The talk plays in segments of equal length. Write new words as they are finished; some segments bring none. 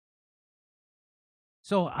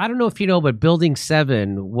So I don't know if you know, but Building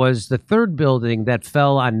 7 was the third building that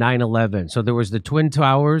fell on 9/11. So there was the Twin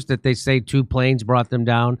Towers that they say two planes brought them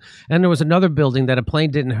down. And there was another building that a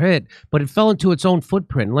plane didn't hit, but it fell into its own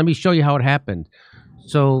footprint. Let me show you how it happened.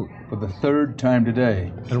 So for the third time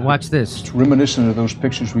today. And watch this. It's reminiscent of those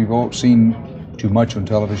pictures we've all seen too much on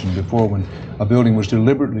television before, when a building was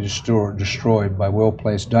deliberately destroyed by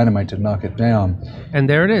well-placed dynamite to knock it down. And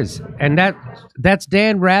there it is. And that's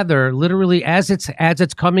Dan Rather, literally as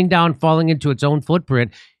it's coming down, falling into its own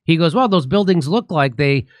footprint. He goes, well, those buildings look like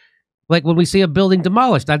when we see a building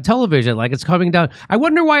demolished on television, like it's coming down. I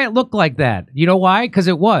wonder why it looked like that. You know why? Because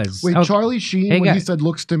it was. Wait, Charlie Sheen, when he said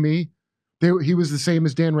looks to me, he was the same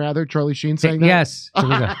as Dan Rather, Charlie Sheen saying that? Yes.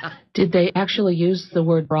 Did they actually use the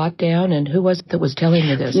word brought down, and who was it that was telling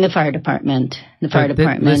you this? The fire department. The fire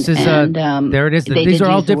department. This is, and, there it is. These are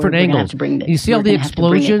all different angles. You see all the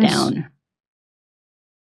explosions?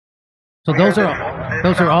 So those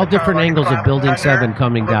are all different angles of Building 7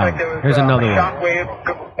 coming down. Here's another one.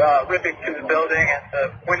 Shockwave ripping through the building, and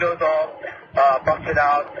the windows all busted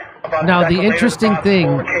out. Now the interesting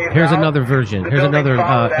thing, here's another version. Here's another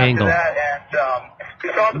angle.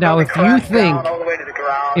 Now, if you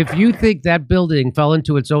think that building fell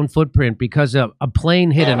into its own footprint because a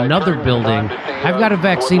plane hit another building, I've got a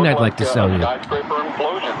vaccine I'd like to sell you. Skyscraper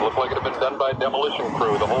implosion. Looked like it had been done by a demolition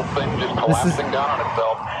crew. The whole thing just collapsing down on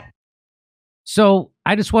itself. So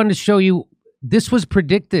I just wanted to show you, this was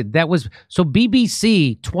predicted. So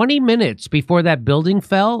BBC, 20 minutes before that building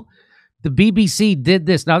fell, the BBC did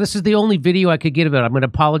this. Now, this is the only video I could get of it. I'm going to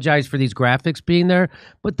apologize for these graphics being there.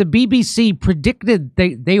 But the BBC predicted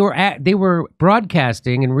they were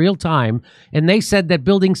broadcasting in real time, and they said that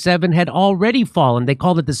Building 7 had already fallen. They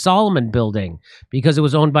called it the Solomon Building because it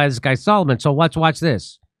was owned by this guy Solomon. So let's watch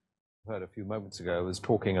this. Heard a few moments ago was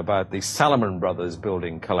talking about the Salomon Brothers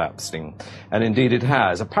building collapsing, and indeed it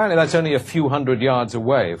has. Apparently that's only a few hundred yards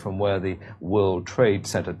away from where the World Trade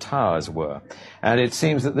Center towers were, and it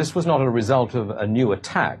seems that this was not a result of a new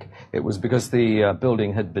attack. It was because the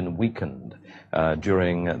building had been weakened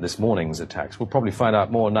during this morning's attacks. We'll probably find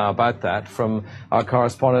out more now about that from our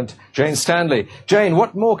correspondent Jane Stanley. Jane,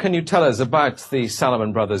 what more can you tell us about the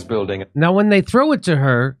Salomon Brothers building? Now, when they throw it to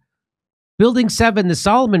her, Building 7, the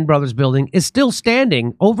Solomon Brothers building, is still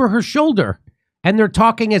standing over her shoulder, and they're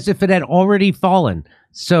talking as if it had already fallen.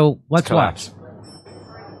 So let's watch.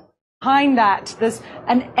 Behind that, there's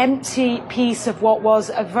an empty piece of what was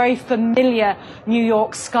a very familiar New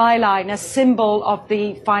York skyline, a symbol of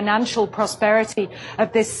the financial prosperity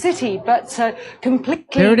of this city, but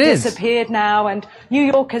completely disappeared now, and New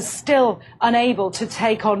York is still unable to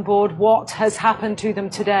take on board what has happened to them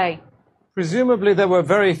today. Presumably there were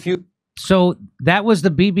very few. So that was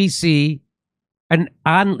the BBC, and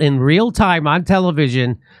in real time on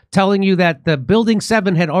television, telling you that the Building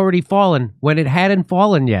 7 had already fallen when it hadn't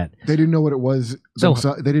fallen yet. They didn't know what it was. So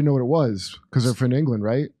they didn't know what it was because they're from England,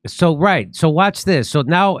 right? So So watch this. So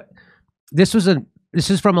now this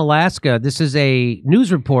is from Alaska. This is a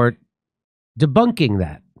news report debunking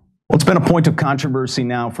that. Well, it's been a point of controversy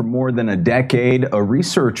now for more than a decade. A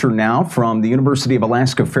researcher now from the University of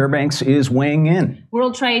Alaska Fairbanks is weighing in.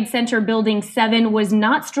 World Trade Center Building 7 was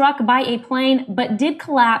not struck by a plane, but did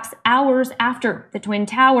collapse hours after the Twin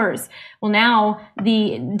Towers. Well, now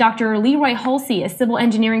Dr. Leroy Hulsey, a civil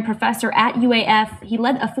engineering professor at UAF, he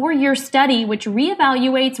led a 4-year study which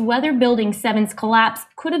reevaluates whether Building 7's collapse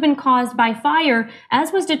could have been caused by fire,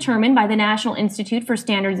 as was determined by the National Institute for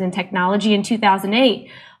Standards and Technology in 2008.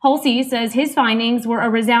 Hulsey says his findings were a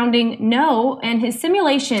resounding no, and his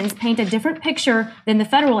simulations paint a different picture than the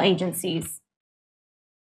federal agencies.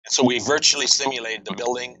 So we virtually simulated the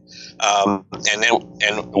building,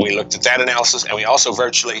 and we looked at that analysis, and we also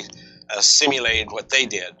virtually simulated what they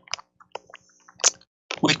did.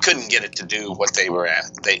 We couldn't get it to do what they were at.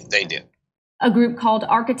 They did. A group called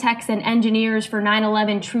Architects and Engineers for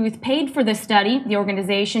 9/11 Truth paid for the study. The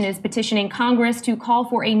organization is petitioning Congress to call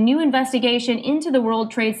for a new investigation into the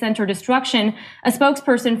World Trade Center destruction. A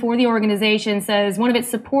spokesperson for the organization says one of its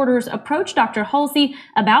supporters approached Dr. Hulsey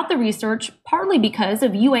about the research, partly because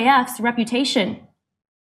of UAF's reputation.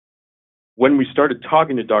 When we started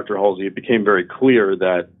talking to Dr. Hulsey, it became very clear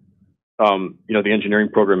that the engineering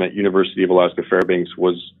program at University of Alaska Fairbanks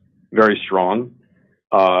was very strong.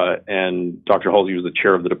 And Dr. Hulsey was the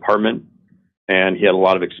chair of the department, and he had a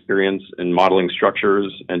lot of experience in modeling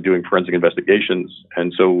structures and doing forensic investigations.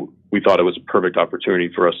 And so we thought it was a perfect opportunity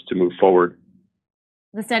for us to move forward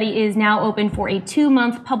The study is now open for a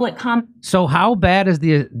 2-month public comment. So how bad is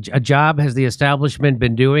a job has the establishment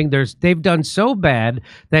been doing? They've done so bad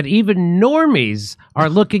that even normies are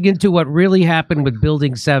looking into what really happened with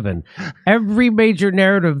Building 7. Every major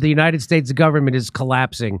narrative of the United States government is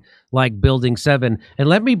collapsing like Building 7. And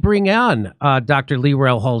let me bring on Dr.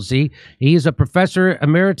 Leroy Hulsey. He is a professor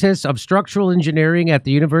emeritus of structural engineering at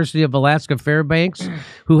the University of Alaska Fairbanks,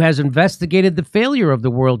 who has investigated the failure of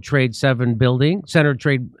the World Trade 7 building, Center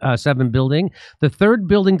Trade 7 building, the third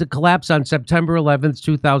building to collapse on September 11th,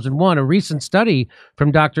 2001. A recent study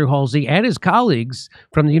from Dr. Hulsey and his colleagues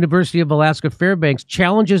from the University of Alaska Fairbanks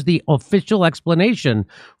challenges the official explanation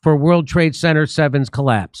for World Trade Center 7's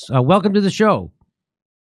collapse. Welcome to the show.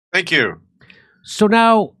 Thank you. So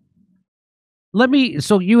now,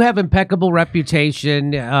 so you have impeccable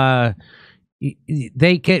reputation. The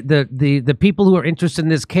people who are interested in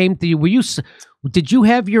this came to you. Did you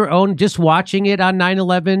have your own, just watching it on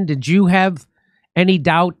 9/11, did you have any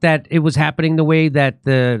doubt that it was happening the way that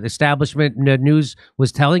the establishment news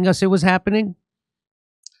was telling us it was happening?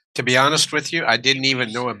 To be honest with you, I didn't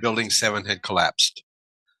even know a Building 7 had collapsed.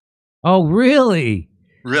 Oh, really?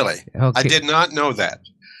 Really. Okay. I did not know that.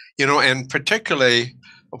 You know, and particularly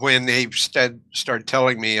when they started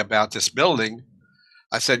telling me about this building,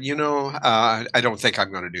 I said, I don't think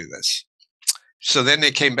I'm going to do this. So then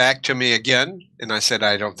they came back to me again, and I said,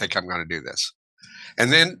 I don't think I'm going to do this.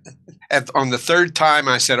 And then on the third time,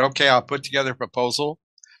 I said, okay, I'll put together a proposal.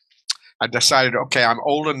 I decided, okay, I'm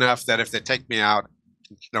old enough that if they take me out,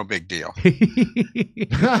 no big deal.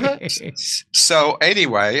 So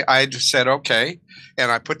anyway, I just said, okay,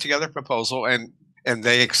 and I put together a proposal, and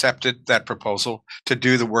they accepted that proposal to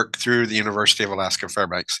do the work through the University of Alaska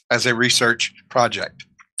Fairbanks as a research project.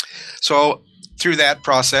 So through that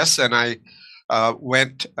process, and I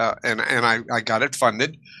went and I got it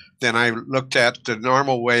funded. Then I looked at the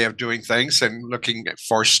normal way of doing things and looking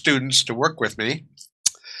for students to work with me.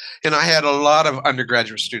 And I had a lot of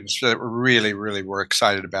undergraduate students that really were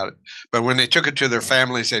excited about it. But when they took it to their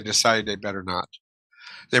families, they decided they better not.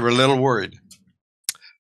 They were a little worried.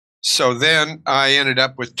 So then I ended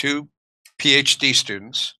up with 2 PhD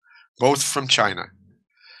students, both from China.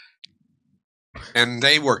 And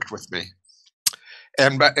they worked with me.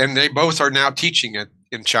 And they both are now teaching it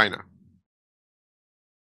in China.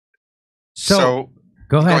 So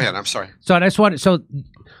go ahead. Go ahead. I'm sorry. So I just wanted,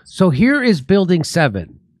 so here is Building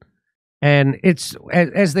 7. And it's,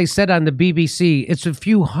 as they said on the BBC, it's a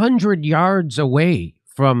few hundred yards away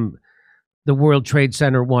from the World Trade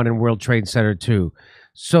Center 1 and World Trade Center 2.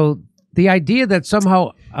 So the idea that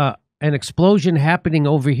somehow an explosion happening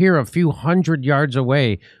over here a few hundred yards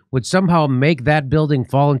away would somehow make that building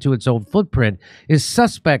fall into its own footprint is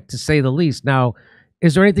suspect, to say the least. Now,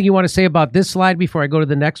 is there anything you want to say about this slide before I go to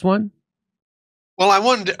the next one? Well, I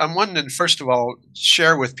wanted to, first of all,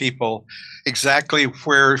 share with people exactly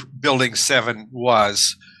where Building 7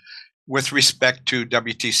 was with respect to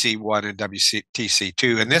WTC 1 and WTC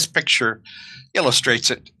 2. And this picture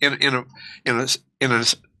illustrates it in a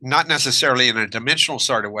not necessarily in a dimensional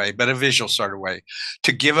sort of way, but a visual sort of way,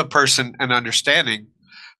 to give a person an understanding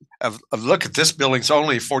of look, at this building's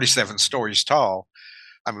only 47 stories tall.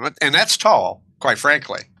 I mean, and that's tall, quite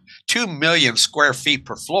frankly. 2 million square feet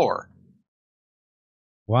per floor.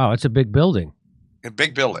 Wow, it's a big building. A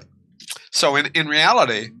big building. So in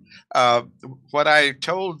reality, what I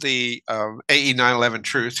told the AE 9/11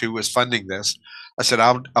 Truth, who was funding this, I said,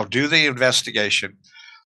 I'll do the investigation,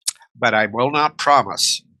 but I will not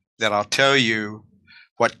promise that I'll tell you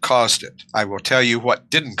what caused it. I will tell you what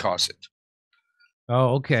didn't cause it.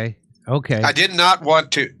 Oh, okay. Okay. I did not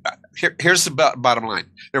want to. Here's the bottom line.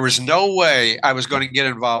 There was no way I was going to get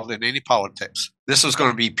involved in any politics. This was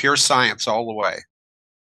going to be pure science all the way.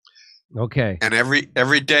 Okay. And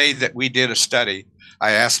every day that we did a study,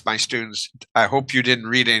 I asked my students, I hope you didn't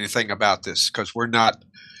read anything about this, because we're not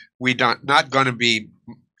going to be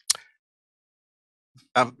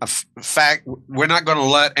we're not going to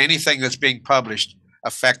let anything that's being published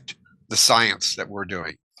affect the science that we're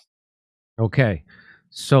doing. Okay.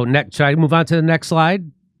 So should I move on to the next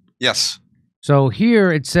slide? Yes. So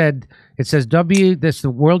here it says this the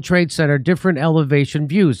World Trade Center, different elevation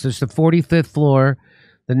views. There's the 45th floor,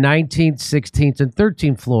 the 19th, 16th, and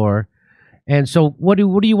 13th floor. And so what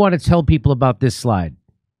do you want to tell people about this slide?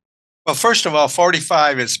 Well, first of all,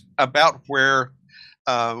 45 is about where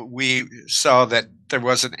we saw that there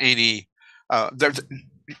wasn't any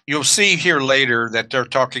you'll see here later that they're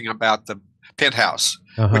talking about the penthouse,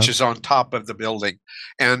 which is on top of the building,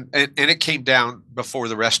 and it came down before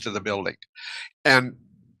the rest of the building. And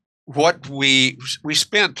what we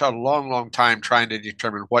spent a long time trying to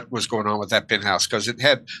determine what was going on with that penthouse, because it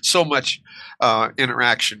had so much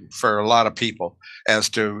interaction for a lot of people as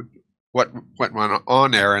to what went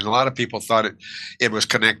on there, and a lot of people thought it was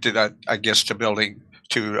connected, I guess, to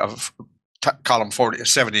column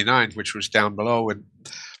 79, which was down below, and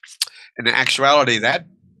in actuality, that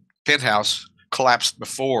penthouse collapsed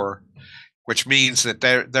before, which means that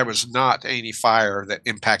there was not any fire that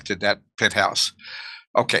impacted that penthouse.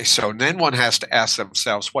 Okay, so then one has to ask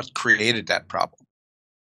themselves, what created that problem?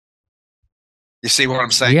 You see what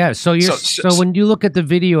I'm saying? Yeah. So when you look at the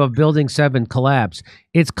video of Building 7 collapse,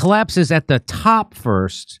 it collapses at the top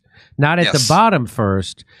first, not at the bottom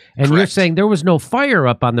first. And Correct. You're saying there was no fire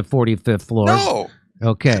up on the 45th floor. No.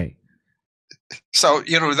 Okay. So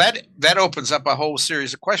that opens up a whole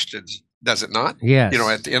series of questions, does it not? Yes.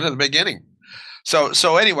 At the end of the beginning.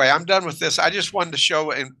 So anyway, I'm done with this. I just wanted to show,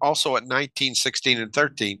 and also at 19, 16, and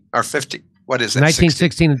 13, or 50. What is it? 19,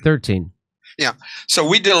 16, and 13. Yeah. So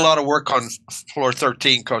we did a lot of work on floor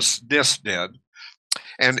 13 because NIST did,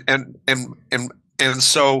 and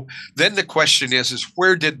so then the question is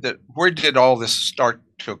where did all this start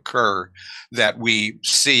to occur that we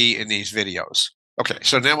see in these videos? Okay,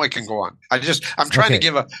 so now I can go on. I'm trying to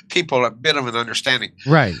give people a bit of an understanding.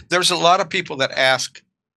 Right. There's a lot of people that ask,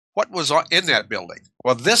 what was in that building?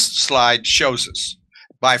 Well, this slide shows us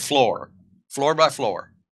by floor by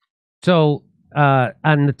floor. So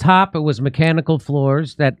on the top, it was mechanical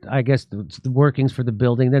floors that I guess the workings for the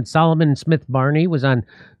building. Then Solomon Smith Barney was on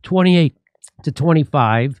 28 to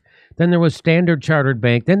 25. Then there was Standard Chartered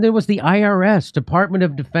Bank. Then there was the IRS, Department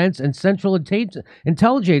of Defense, and Central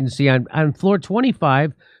Intelligence Agency on floor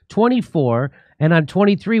 25, 24. And on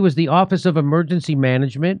 23 was the Office of Emergency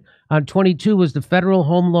Management. On 22 was the Federal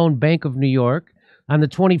Home Loan Bank of New York. On the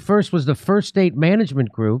 21st was the First State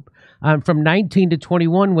Management Group. From 19 to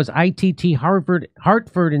 21 was ITT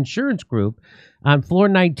Hartford Insurance Group. On floor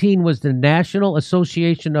 19 was the National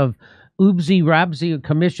Association of Ubzi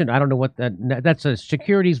Commission. I don't know what that's a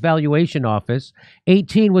Securities Valuation Office.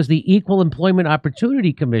 18 was the Equal Employment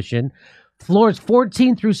Opportunity Commission. Floors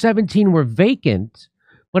 14 through 17 were vacant.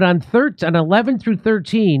 But on 11 through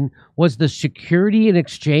 13 was the Security and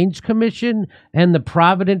Exchange Commission and the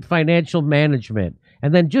Provident Financial Management.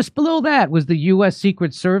 And then just below that was the U.S.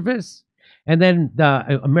 Secret Service, and then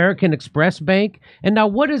the American Express Bank. And now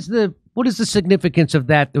what is the significance of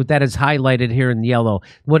that is highlighted here in yellow?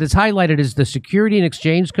 What is highlighted is the Security and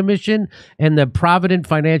Exchange Commission and the Provident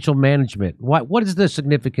Financial Management. What is the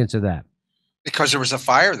significance of that? Because there was a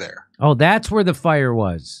fire there. Oh, that's where the fire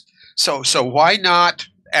was. So why not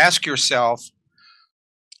ask yourself,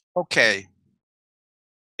 okay,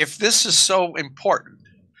 if this is so important,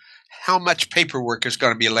 how much paperwork is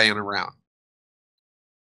going to be laying around?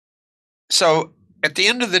 So at the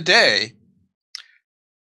end of the day,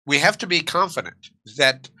 we have to be confident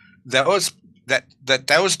that those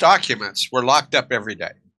documents were locked up every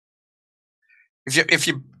day. If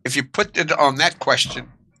you put it on that question,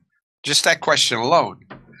 just that question alone,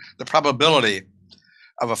 the probability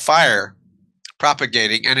of a fire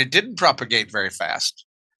propagating, and it didn't propagate very fast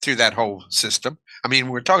through that whole system. I mean,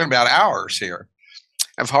 we're talking about hours here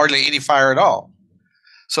of hardly any fire at all.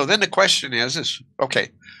 So then the question is okay,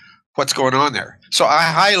 what's going on there? So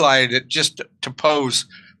I highlighted it just to pose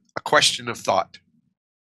a question of thought.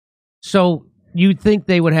 So you think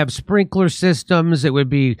they would have sprinkler systems? It would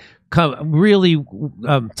be really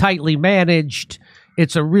tightly managed.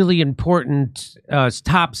 It's a really important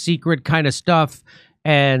top secret kind of stuff.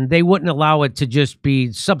 And they wouldn't allow it to just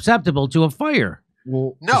be susceptible to a fire.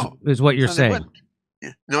 Well, no, is what you're saying.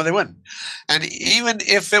 No, they wouldn't. And even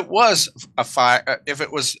if it was a fire, if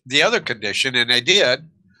it was the other condition, and they did,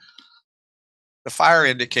 the fire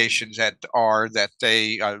indications are that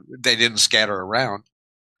they didn't scatter around.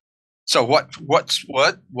 So what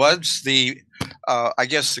was the I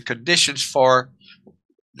guess the conditions for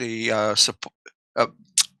the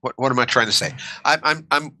what am I trying to say?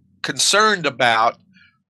 I'm concerned about.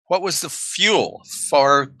 What was the fuel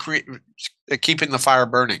for keeping the fire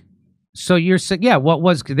burning? So you're saying, yeah, what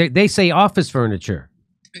was, they say office furniture.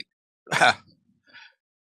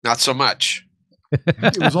 Not so much.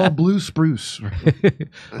 It was all blue spruce.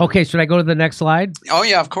 Okay, should I go to the next slide? Oh,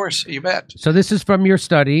 yeah, of course. You bet. So this is from your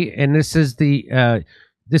study, and this is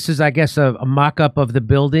I guess, a mock-up of the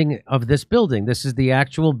building, of this building. This is the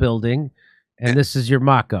actual building, and this is your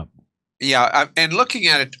mock-up. Yeah, and looking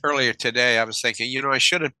at it earlier today, I was thinking, I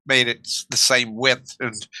should have made it the same width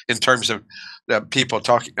in terms of the people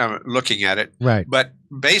looking at it. Right. But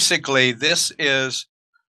basically, this is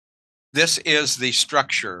the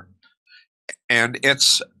structure, and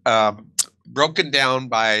it's broken down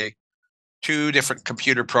by 2 different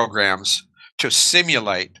computer programs to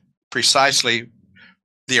simulate precisely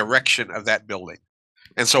the erection of that building.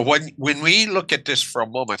 And so when we look at this for a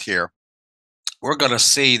moment here, we're going to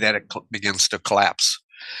see that it begins to collapse.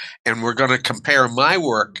 And we're going to compare my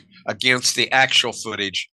work against the actual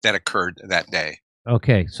footage that occurred that day.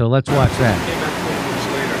 Okay, so let's watch that.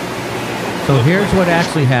 So here's what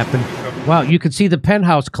actually happened. Wow, you can see the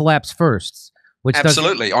penthouse collapse first. Which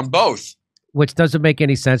absolutely, on both. Which doesn't make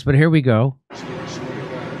any sense, but here we go.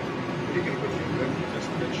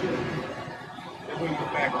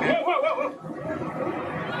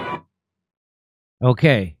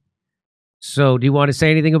 Okay. So do you want to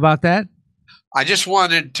say anything about that? I just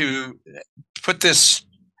wanted to put this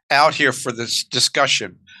out here for this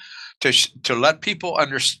discussion to let people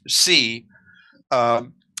see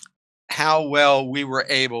how well we were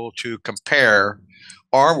able to compare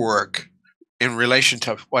our work in relation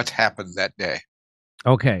to what happened that day.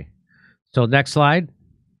 Okay. So next slide.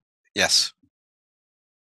 Yes.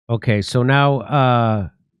 Okay. So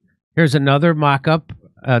now here's another mock-up.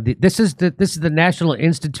 This is the National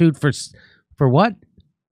Institute for what?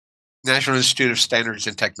 National Institute of Standards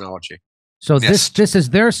and Technology. So NIST. this is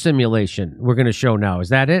their simulation we're going to show now. Is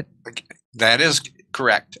that it? That is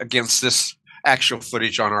correct, against this actual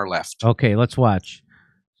footage on our left. Okay, let's watch.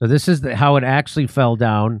 So this is how it actually fell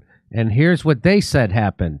down, and here's what they said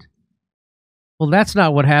happened. Well, that's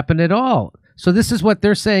not what happened at all. So this is what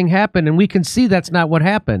they're saying happened, and we can see that's not what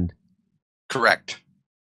happened. Correct.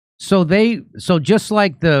 So just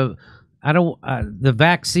like the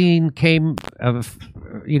vaccine came,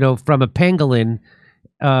 from a pangolin.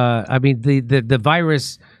 I mean, the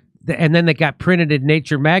virus, and then it got printed in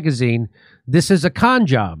Nature magazine. This is a con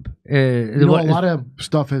job. A lot of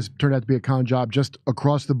stuff has turned out to be a con job just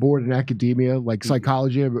across the board in academia, like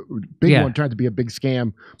psychology. A big one turned to be a big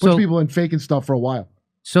scam. Puts people in faking stuff for a while.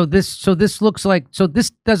 So this looks like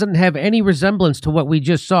this doesn't have any resemblance to what we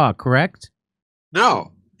just saw, correct?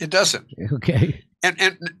 No, it doesn't. Okay.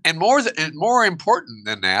 And more important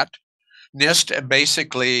than that, NIST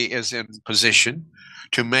basically is in position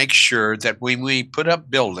to make sure that when we put up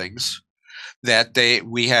buildings, that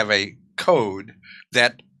we have a code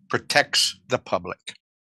that protects the public.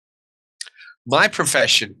 My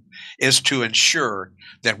profession is to ensure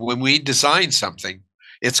that when we design something,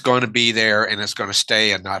 it's going to be there and it's going to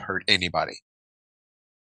stay and not hurt anybody.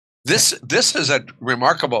 This is a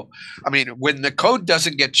remarkable. I mean, when the code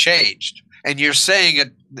doesn't get changed, and you're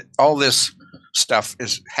saying all this stuff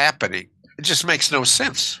is happening, it just makes no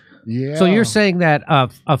sense. Yeah. So you're saying that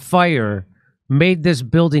a fire made this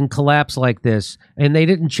building collapse like this, and they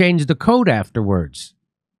didn't change the code afterwards?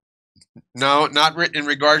 No, not in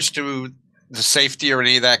regards to the safety or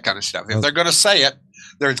any of that kind of stuff. If they're going to say it,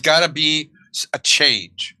 there's got to be a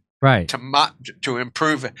change, right, to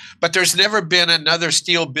improve it. But there's never been another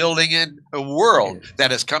steel building in the world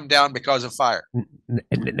that has come down because of fire.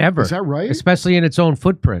 Never. Is that right? Especially in its own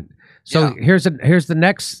footprint. So here's the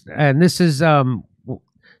next, and this is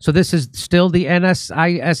so this is still the NIST.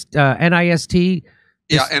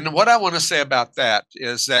 Yeah, and what I want to say about that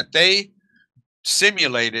is that they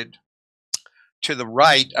simulated to the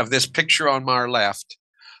right of this picture on my left,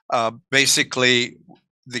 basically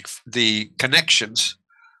the connections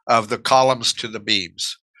of the columns to the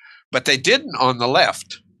beams, but they didn't on the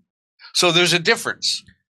left. So there's a difference.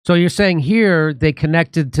 So you're saying here they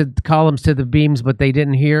connected to the columns to the beams, but they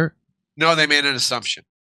didn't here? No, they made an assumption.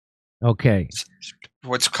 Okay.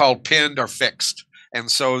 What's called pinned or fixed. And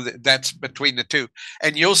so that's between the two.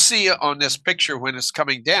 And you'll see on this picture when it's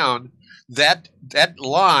coming down, that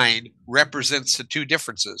line represents the two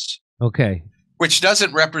differences. Okay. Which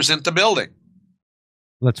doesn't represent the building.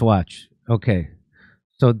 Let's watch. Okay.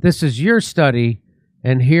 So this is your study,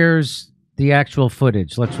 and here's the actual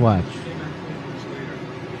footage. Let's watch.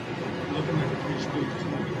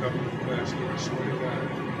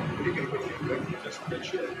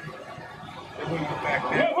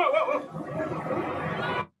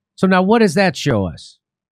 So now what does that show us?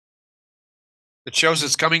 It shows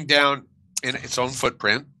it's coming down in its own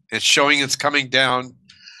footprint. It's showing it's coming down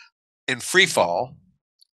in free fall.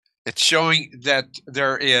 It's showing that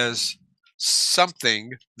there is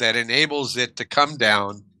something that enables it to come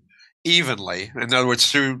down evenly. In other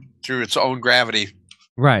words, through its own gravity.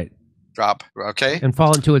 Right. Drop. Okay. And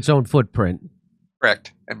fall into its own footprint.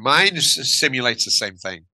 Correct. And mine simulates the same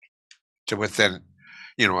thing to within,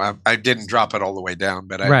 I didn't drop it all the way down,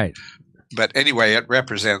 but right. But anyway, it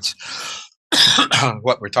represents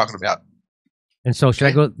what we're talking about. And so should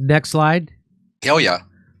I go next slide? Hell yeah.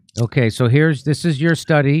 Okay, so this is your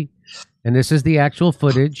study, and this is the actual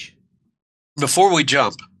footage. Before we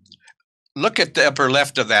jump, look at the upper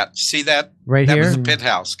left of that. See that? Right that here? was the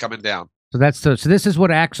penthouse coming down. So so this is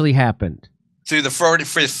what actually happened. Through the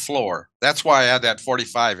 45th floor. That's why I had that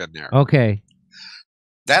 45 in there. Okay.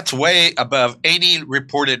 That's way above any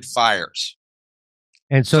reported fires.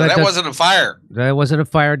 And so that wasn't a fire. That wasn't a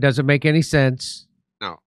fire. Doesn't make any sense.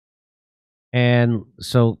 No. And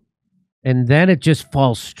so, and then it just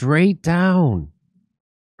falls straight down.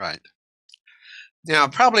 Right. Now, I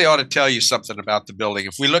probably ought to tell you something about the building.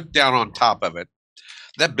 If we look down on top of it,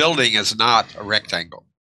 that building is not a rectangle.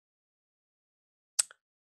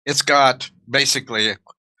 It's got basically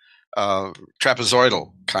a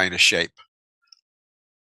trapezoidal kind of shape.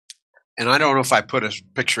 And I don't know if I put a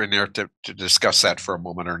picture in there to discuss that for a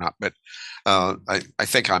moment or not, but I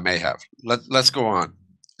think I may have. Let's go on.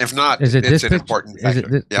 If not, it's an important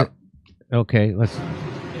factor. Yep. Okay, let's.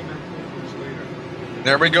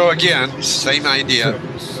 There we go again. Same idea.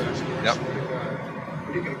 Yep.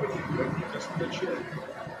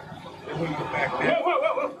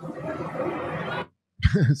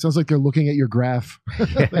 It sounds like they're looking at your graph.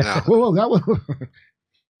 Yeah. Whoa, that was.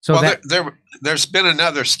 So there's been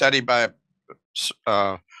another study by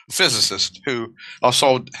a physicist who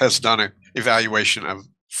also has done an evaluation of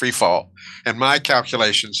free fall, and my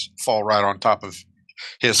calculations fall right on top of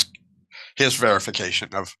his verification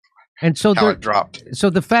of how it dropped. So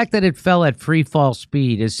the fact that it fell at free fall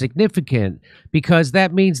speed is significant because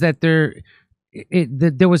that means that there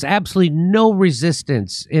was absolutely no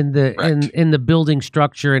resistance in the in the building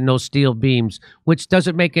structure and no steel beams, which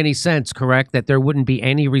doesn't make any sense. Correct? That there wouldn't be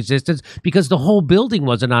any resistance because the whole building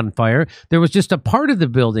wasn't on fire. There was just a part of the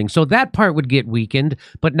building, so that part would get weakened,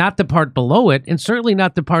 but not the part below it, and certainly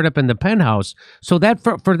not the part up in the penthouse. So that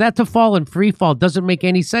for that to fall in free fall doesn't make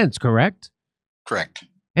any sense. Correct? Correct.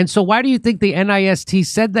 And so why do you think the NIST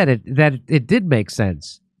said that it did make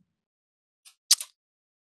sense?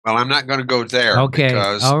 Well, I'm not going to go there. Okay.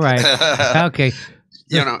 Because, all right. Okay.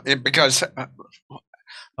 Because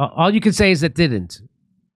all you can say is it didn't.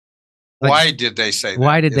 Why did they say that?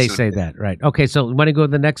 Why did they say that? Right. Okay. So want to go to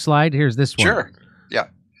the next slide? Here's this one. Sure. Yeah.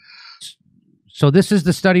 So this is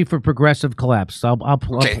the study for progressive collapse. I'll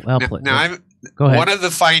play. Now go ahead. One of the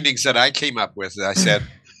findings that I came up with, I said,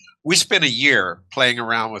 we spent a year playing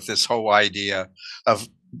around with this whole idea of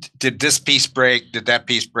did this piece break? Did that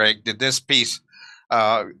piece break? Did this piece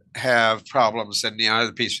have problems and the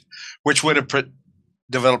other piece, which would have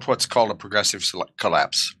developed what's called a progressive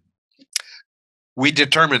collapse. We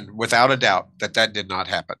determined without a doubt that did not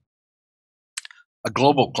happen. A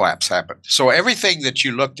global collapse happened. So everything that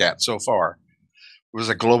you looked at so far was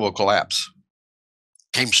a global collapse.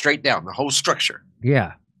 Came straight down, the whole structure.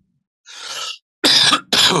 Yeah.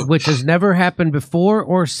 Which has never happened before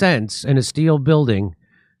or since in a steel building.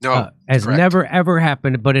 No, has never ever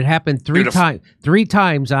happened, but it happened three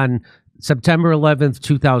times on September 11th,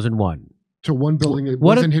 2001. To one building that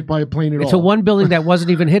wasn't hit by a plane at all. To one building that wasn't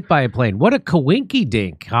even hit by a plane. What a coinky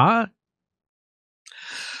dink, huh?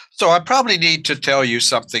 So I probably need to tell you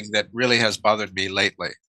something that really has bothered me lately.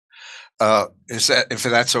 Is that if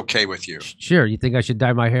that's okay with you? Sure. You think I should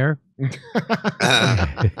dye my hair? No,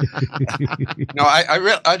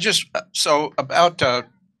 I just so about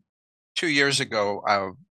 2 years ago,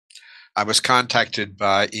 I was contacted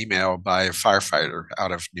by email by a firefighter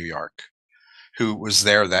out of New York who was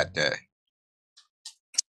there that day.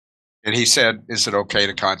 And he said, "Is it okay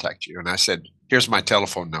to contact you?" And I said, "Here's my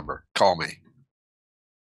telephone number. Call me."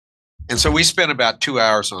 And so we spent about 2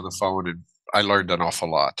 hours on the phone, and I learned an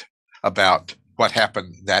awful lot about what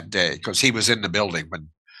happened that day because he was in the building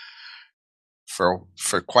for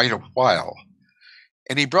quite a while.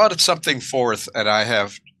 And he brought something forth that I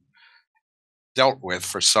have dealt with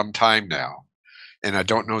for some time now, and I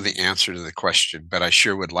don't know the answer to the question, but I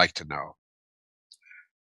sure would like to know.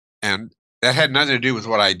 And that had nothing to do with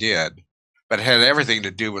what I did, but it had everything to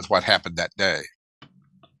do with what happened that day.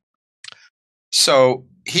 So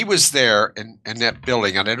he was there in that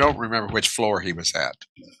building, and I don't remember which floor he was at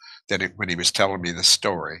when he was telling me the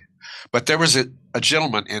story. But there was a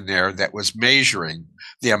gentleman in there that was measuring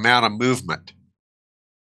the amount of movement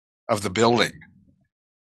of the building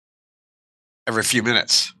every few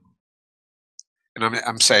minutes. And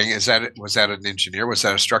I'm saying, was that an engineer? Was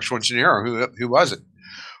that a structural engineer, or who was it?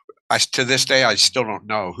 To this day, I still don't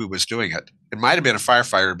know who was doing it. It might have been a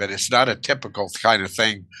firefighter, but it's not a typical kind of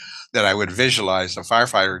thing that I would visualize a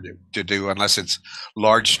firefighter to do unless it's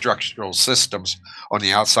large structural systems on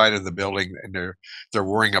the outside of the building and they're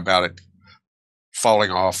worrying about it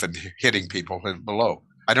falling off and hitting people below.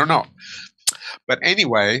 I don't know. But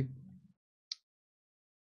anyway,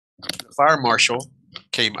 the fire marshal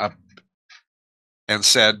came up and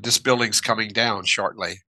said, "This building's coming down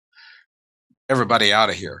shortly. everybody out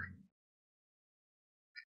of here.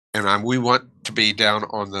 And we want to be down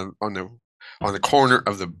on the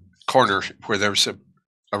corner where there's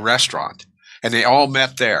a restaurant, and they all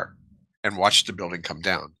met there and watched the building come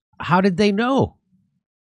down. How did they know?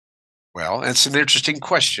 Well, it's an interesting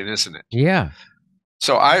question, isn't it? Yeah.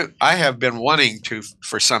 So I have been wanting to,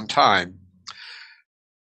 for some time,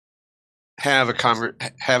 have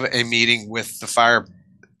a meeting with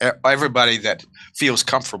everybody that feels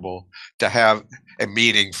comfortable to have a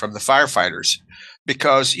meeting from the firefighters,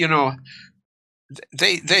 because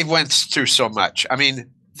they went through so much. I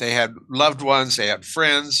mean, they had loved ones, they had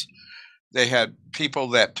friends, they had people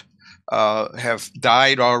that have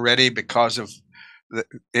died already because of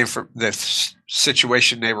the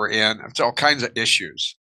situation they were in. It's all kinds of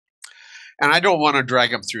issues. And I don't want to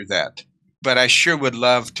drag them through that, but I sure would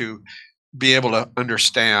love to be able to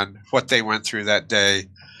understand what they went through that day,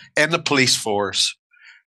 and the police force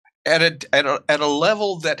at a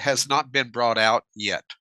level that has not been brought out yet.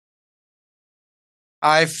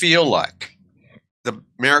 I feel like the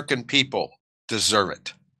American people deserve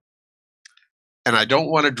it. And I don't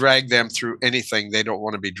want to drag them through anything they don't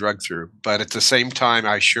want to be dragged through. But at the same time,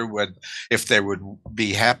 I sure would, if they would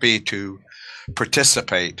be happy to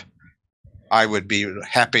participate, I would be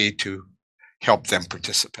happy to help them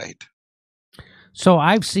participate. So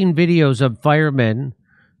I've seen videos of firemen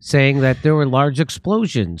saying that there were large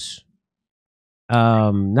explosions,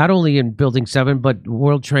 not only in Building 7, but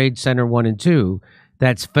World Trade Center 1 and 2,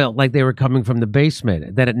 that felt like they were coming from the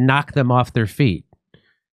basement, that it knocked them off their feet.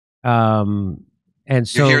 And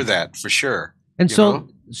so you hear that for sure. And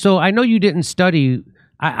so I know you didn't study.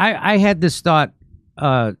 I had this thought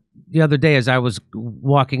the other day as I was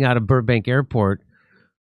walking out of Burbank Airport.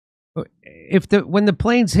 When the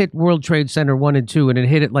planes hit World Trade Center 1 and 2 and it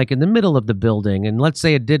hit it like in the middle of the building, and let's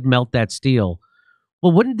say it did melt that steel,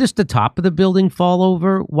 well, wouldn't just the top of the building fall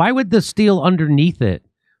over? Why would the steel underneath it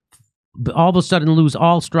all of a sudden lose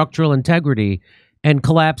all structural integrity and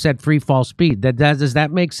collapse at free fall speed? Does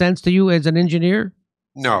that make sense to you as an engineer?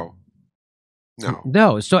 No.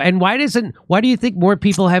 So, and why do you think more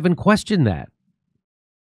people haven't questioned that?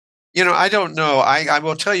 I don't know. I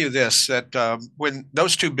will tell you this, that when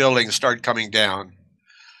those two buildings started coming down,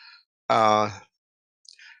 the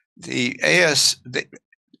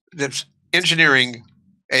engineering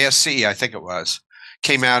ASC, I think it was,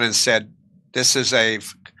 came out and said, this is a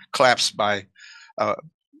collapse by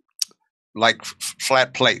like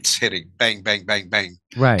flat plates hitting, bang, bang, bang, bang,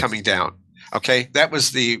 coming down. Okay, that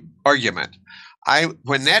was the argument.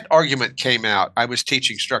 When that argument came out, I was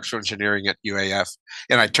teaching structural engineering at UAF,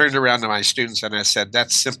 and I turned around to my students and I said,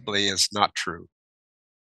 that simply is not true.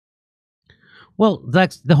 Well,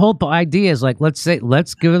 that's the whole idea is like, let's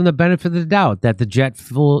give them the benefit of the doubt that the jet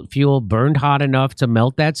fuel burned hot enough to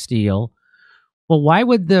melt that steel. Well, why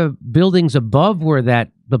would the buildings above where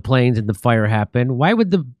the planes and the fire happened, why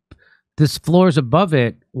would this floors above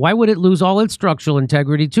it, why would it lose all its structural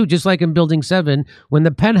integrity too? Just like in Building 7, when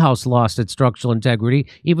the penthouse lost its structural integrity,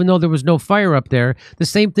 even though there was no fire up there. The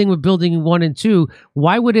same thing with Building 1 and 2.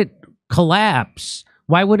 Why would it collapse?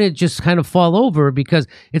 Why would it just kind of fall over? Because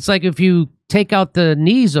it's like if you take out the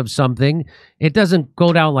knees of something, it doesn't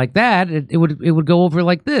go down like that. It would go over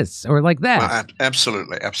like this or like that. Well,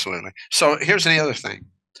 absolutely. So here's the other thing.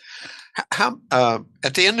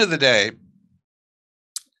 At the end of the day,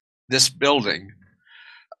 this building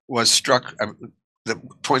was struck, the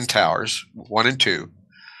Twin Towers, 1 and 2,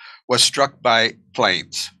 was struck by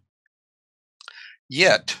planes.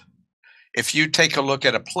 Yet, if you take a look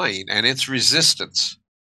at a plane and its resistance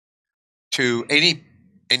to any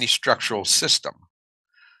structural system,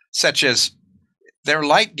 such as their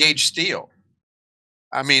light gauge steel.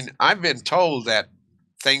 I mean, I've been told that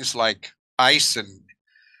things like ice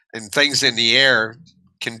and things in the air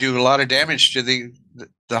can do a lot of damage to the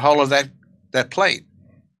hull of that plane.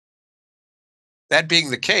 That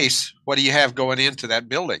being the case, what do you have going into that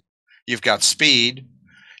building? You've got speed.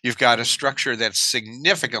 You've got a structure that's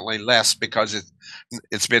significantly less because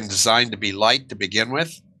it's been designed to be light to begin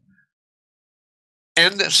with.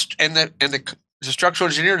 And the structural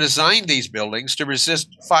engineer designed these buildings to resist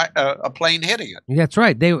a plane hitting it. That's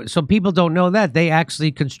right. So people don't know that. They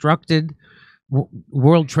actually constructed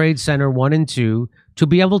World Trade Center 1 and 2 to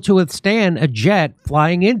be able to withstand a jet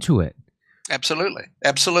flying into it. Absolutely.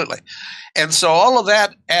 And so all of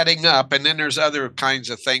that adding up, and then there's other kinds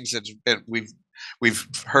of things that we've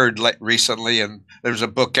heard recently, and there's a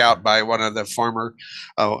book out by one of the former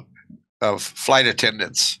flight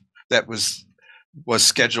attendants that was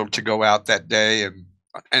scheduled to go out that day, and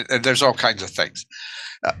and there's all kinds of things.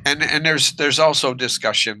 And there's also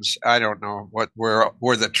discussions. I don't know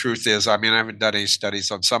where the truth is. I mean, I haven't done any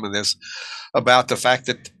studies on some of this about the fact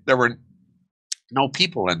that there were no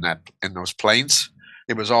people in those planes.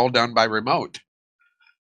 It was all done by remote.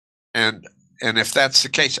 And if that's the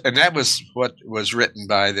case, and that was what was written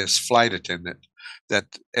by this flight attendant,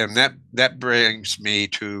 that brings me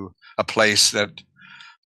to a place that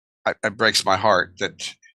it breaks my heart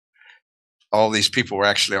that all these people were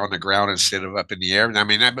actually on the ground instead of up in the air. And I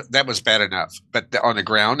mean, that was bad enough, but on the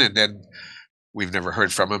ground, and then we've never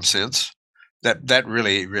heard from them since. That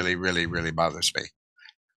really, really, really, really bothers me.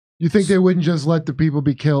 You think they wouldn't just let the people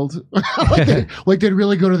be killed? like they'd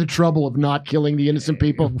really go to the trouble of not killing the innocent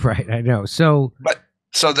people? Right, I know. So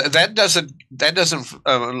that doesn't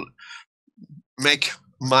make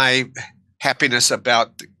my happiness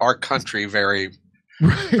about our country very,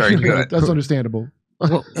 very good. That's understandable.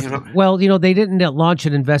 Well, they didn't launch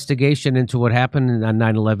an investigation into what happened on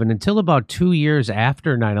 9/11 until about 2 years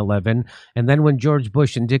after 9/11. And then when George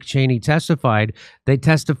Bush and Dick Cheney testified, they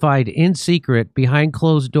testified in secret behind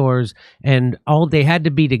closed doors, and they had to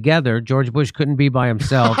be together. George Bush couldn't be by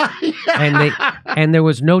himself. and there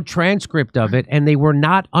was no transcript of it, and they were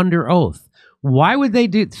not under oath. Why would they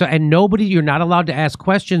do so? And you're not allowed to ask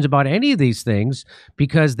questions about any of these things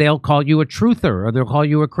because they'll call you a truther or they'll call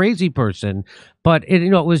you a crazy person. But it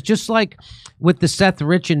was just like with the Seth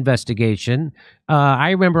Rich investigation.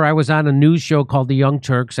 I remember I was on a news show called The Young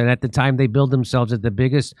Turks, and at the time they billed themselves as the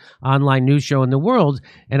biggest online news show in the world.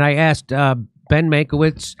 And I asked Ben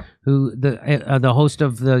Mankiewicz, who the host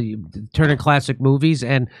of the Turner Classic Movies,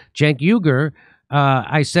 and Cenk Uygur.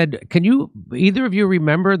 I said, can either of you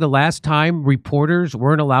remember the last time reporters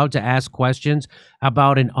weren't allowed to ask questions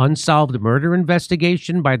about an unsolved murder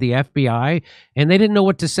investigation by the FBI? And they didn't know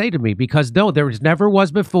what to say to me because there never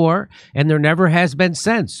was before and there never has been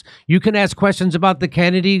since. You can ask questions about the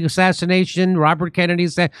Kennedy assassination, Robert Kennedy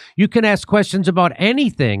assassination. You can ask questions about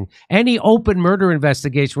anything, any open murder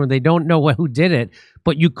investigation where they don't know who did it.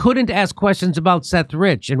 But you couldn't ask questions about Seth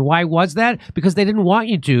Rich. And why was that? Because they didn't want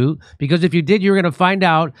you to. Because if you did, you were going to find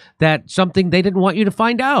out that something they didn't want you to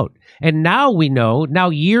find out. And now we know,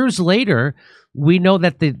 years later, we know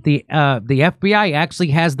that the FBI actually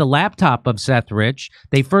has the laptop of Seth Rich.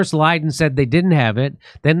 They first lied and said they didn't have it.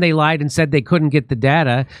 Then they lied and said they couldn't get the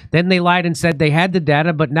data. Then they lied and said they had the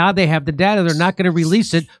data, but now they have the data. They're not going to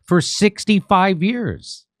release it for 65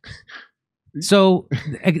 years. So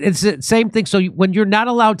it's the same thing. So when you're not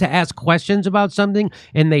allowed to ask questions about something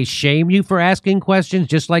and they shame you for asking questions,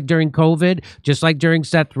 just like during COVID, just like during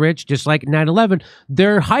Seth Rich, just like 9/11,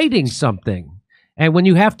 they're hiding something. And when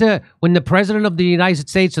the president of the United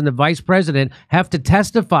States and the vice president have to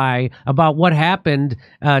testify about what happened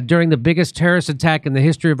during the biggest terrorist attack in the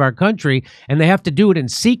history of our country, and they have to do it in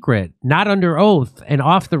secret, not under oath and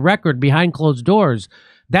off the record behind closed doors,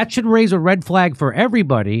 that should raise a red flag for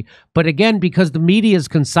everybody. But again, because the media is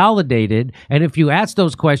consolidated, and if you ask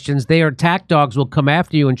those questions, attack dogs will come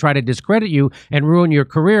after you and try to discredit you and ruin your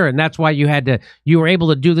career. And that's why you were able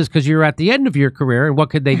to do this, because you were at the end of your career. And what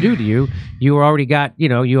could they do to you? You already got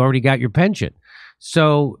your pension.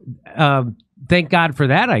 So thank God for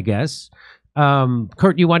that, I guess.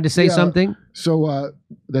 Kurt, you wanted to say something? So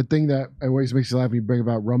that thing that always makes you laugh when you bring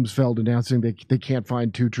about Rumsfeld announcing they can't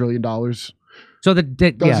find $2 trillion. So the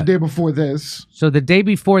day before this. So the day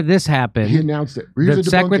before this happened, he announced it. The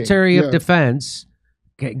Secretary of Defense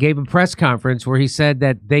gave a press conference where he said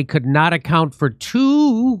that they could not account for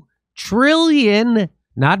 $2 trillion,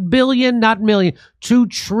 not billion, not million, $2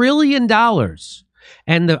 trillion.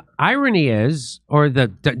 And the irony is, or the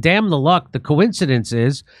damn the luck, the coincidence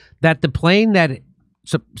is that the plane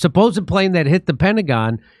supposed plane that hit the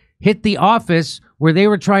Pentagon hit the office where they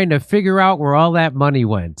were trying to figure out where all that money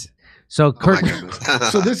went. So, Kurt,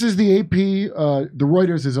 so this is the AP. The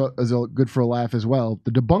Reuters is a good for a laugh as well.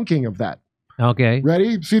 The debunking of that. Okay.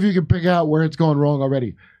 Ready? See if you can pick out where it's gone wrong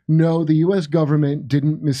already. No, the U.S. government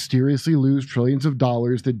didn't mysteriously lose trillions of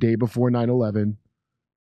dollars the day before 9/11.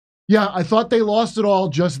 Yeah, I thought they lost it all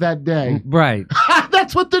just that day. Right.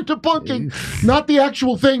 That's what they're debunking. Not the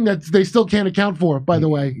actual thing that they still can't account for, by the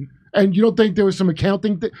way. And you don't think there was some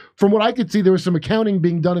accounting? From what I could see, there was some accounting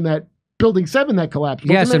being done in that Building 7 that collapsed.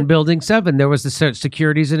 Yes, in Building 7, there was the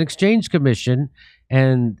Securities and Exchange Commission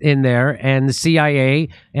and in there, and the CIA,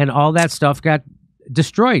 and all that stuff got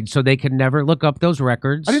destroyed, so they could never look up those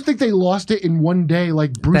records. I didn't think they lost it in one day,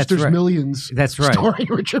 like Brewster's Millions. That's right. Starring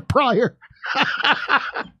Richard Pryor.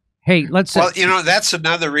 Hey, that's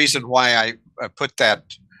another reason why I put that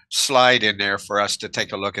slide in there for us to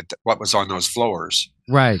take a look at what was on those floors.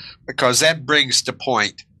 Right. Because that brings to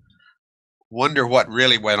point wonder what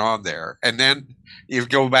really went on there. And then you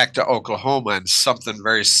go back to Oklahoma and something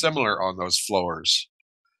very similar on those floors,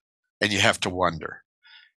 and you have to wonder,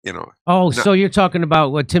 you know. Oh, so you're talking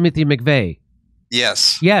about what, Timothy McVeigh?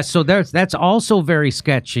 Yes. Yes. So that's also very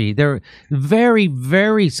sketchy. They're very,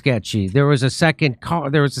 very sketchy. There was a second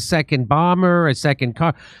car. There was a second bomber. A second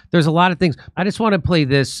car. There's a lot of things. I just want to play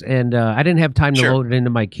this, and I didn't have time to load it into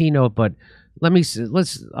my keynote, but let me.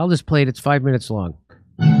 I'll just play it. It's 5 minutes long.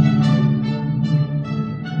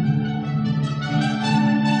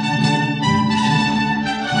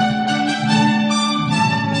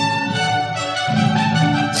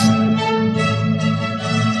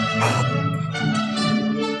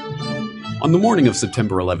 On the morning of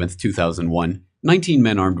September 11th, 2001, 19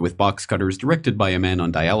 men armed with box cutters, directed by a man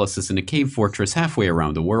on dialysis in a cave fortress halfway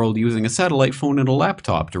around the world using a satellite phone and a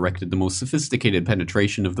laptop, directed the most sophisticated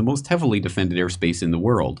penetration of the most heavily defended airspace in the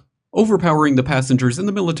world, overpowering the passengers and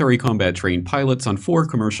the military combat-trained pilots on 4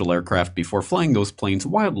 commercial aircraft before flying those planes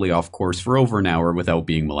wildly off course for over an hour without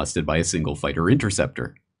being molested by a single fighter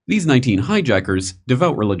interceptor. These 19 hijackers,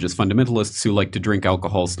 devout religious fundamentalists who like to drink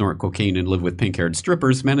alcohol, snort cocaine, and live with pink-haired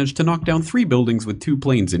strippers, managed to knock down 3 buildings with 2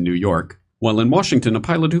 planes in New York. While in Washington, a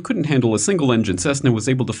pilot who couldn't handle a single-engine Cessna was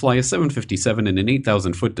able to fly a 757 in an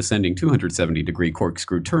 8,000-foot descending 270-degree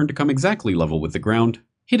corkscrew turn to come exactly level with the ground,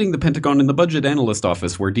 hitting the Pentagon in the Budget Analyst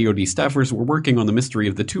Office where DoD staffers were working on the mystery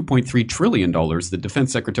of the $2.3 trillion that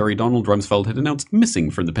Defense Secretary Donald Rumsfeld had announced missing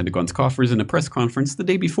from the Pentagon's coffers in a press conference the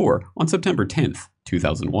day before, on September 10th,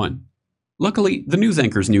 2001. Luckily, the news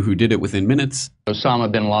anchors knew who did it within minutes. Osama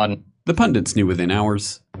bin Laden. The pundits knew within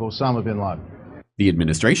hours. Osama bin Laden. The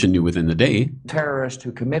administration knew within the day. Terrorists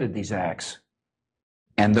who committed these acts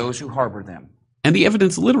and those who harbor them. And the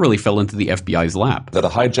evidence literally fell into the FBI's lap. That a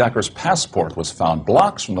hijacker's passport was found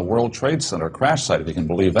blocks from the World Trade Center crash site, if you can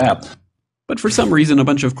believe that. But for some reason, a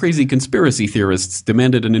bunch of crazy conspiracy theorists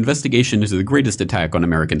demanded an investigation into the greatest attack on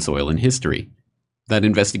American soil in history. That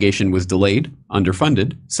investigation was delayed,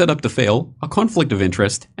 underfunded, set up to fail, a conflict of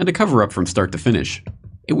interest, and a cover-up from start to finish.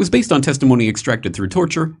 It was based on testimony extracted through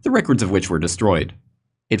torture, the records of which were destroyed.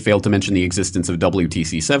 It failed to mention the existence of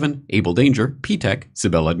WTC-7, Able Danger, P-TECH,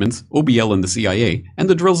 Sibel Edmonds, OBL and the CIA, and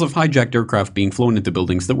the drills of hijacked aircraft being flown into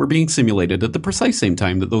buildings that were being simulated at the precise same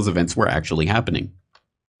time that those events were actually happening.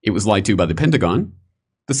 It was lied to by the Pentagon,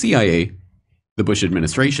 the CIA, the Bush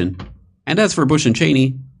administration, and as for Bush and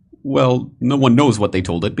Cheney, well, no one knows what they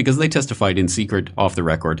told it because they testified in secret, off the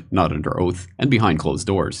record, not under oath, and behind closed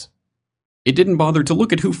doors. It didn't bother to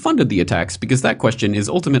look at who funded the attacks because that question is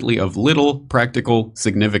ultimately of little practical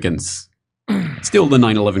significance. Still, the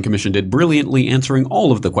 9/11 Commission did brilliantly, answering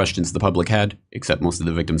all of the questions the public had, except most of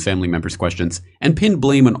the victims' family members' questions, and pinned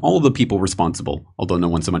blame on all the people responsible, although no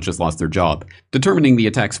one so much as lost their job, determining the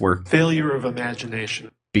attacks were failure of imagination.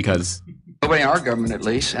 Because nobody in our government, at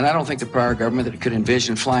least, and I don't think the prior government that could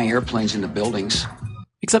envision flying airplanes into buildings.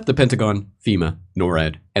 Except the Pentagon, FEMA,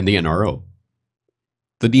 NORAD, and the NRO.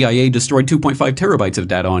 The DIA destroyed 2.5 terabytes of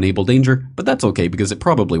data on Able Danger, but that's okay because it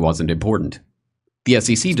probably wasn't important. The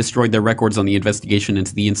SEC destroyed their records on the investigation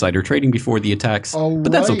into the insider trading before the attacks,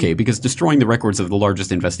 but that's okay because destroying the records of the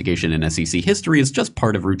largest investigation in SEC history is just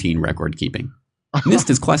part of routine record keeping. NIST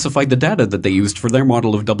has classified the data that they used for their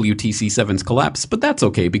model of WTC-7's collapse, but that's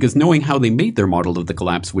okay because knowing how they made their model of the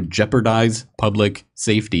collapse would jeopardize public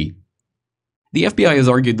safety. The FBI has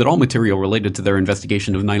argued that all material related to their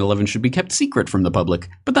investigation of 9/11 should be kept secret from the public,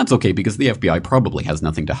 but that's okay because the FBI probably has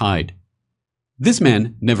nothing to hide. This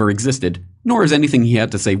man never existed, nor is anything he had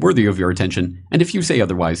to say worthy of your attention, and if you say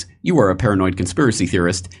otherwise, you are a paranoid conspiracy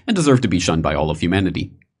theorist and deserve to be shunned by all of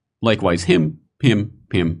humanity. Likewise him,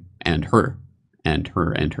 and her, and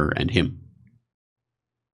her, and her, and him.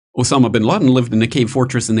 Osama bin Laden lived in a cave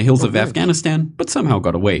fortress in the hills of Afghanistan, but somehow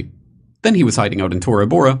got away. Then he was hiding out in Tora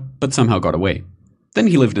Bora, but somehow got away. Then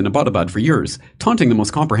he lived in Abbottabad for years, taunting the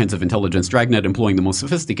most comprehensive intelligence dragnet employing the most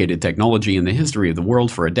sophisticated technology in the history of the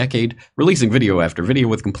world for a decade, releasing video after video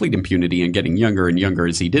with complete impunity and getting younger and younger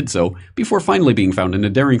as he did so, before finally being found in a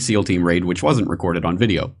daring SEAL team raid which wasn't recorded on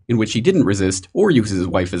video, in which he didn't resist or use his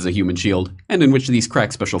wife as a human shield, and in which these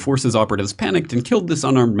crack special forces operatives panicked and killed this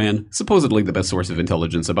unarmed man, supposedly the best source of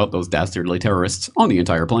intelligence about those dastardly terrorists on the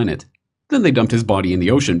entire planet. Then they dumped his body in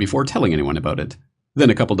the ocean before telling anyone about it. Then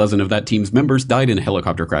a couple dozen of that team's members died in a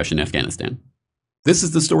helicopter crash in Afghanistan. This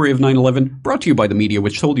is the story of 9/11, brought to you by the media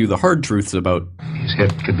which told you the hard truths about his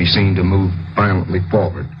head could be seen to move violently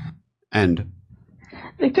forward. And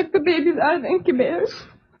they took the babies out of incubators.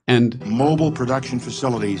 And mobile production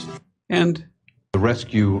facilities. And the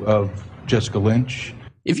rescue of Jessica Lynch.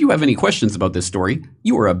 If you have any questions about this story,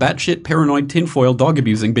 you are a batshit paranoid tinfoil dog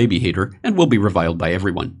abusing baby hater and will be reviled by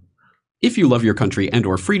everyone. If you love your country and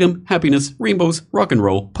or freedom, happiness, rainbows, rock and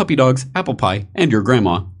roll, puppy dogs, apple pie, and your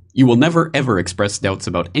grandma, you will never ever express doubts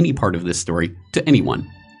about any part of this story to anyone.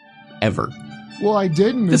 Ever. Well, I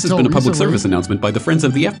didn't. This has been a public service announcement by the Friends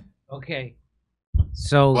of the F. Okay.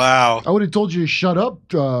 So wow. I would have told you to shut up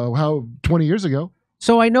 20 years ago.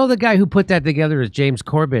 So I know the guy who put that together is James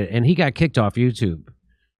Corbett, and he got kicked off YouTube.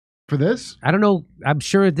 For this? I don't know. I'm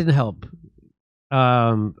sure it didn't help.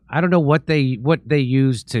 I don't know what they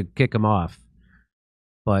used to kick him off,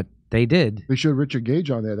 but they did. They showed Richard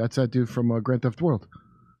Gage on there. That's that dude from Grand Theft World.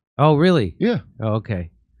 Oh, really? Yeah. Oh,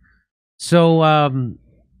 okay. So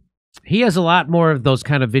he has a lot more of those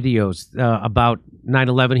kind of videos about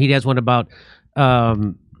 9/11. He has one about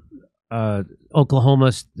Oklahoma,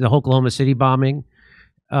 the Oklahoma City bombing.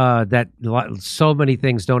 That so many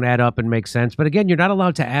things don't add up and make sense. But again, you're not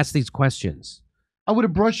allowed to ask these questions. I would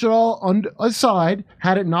have brushed it all aside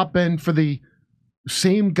had it not been for the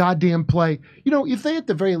same goddamn play. You know, if they at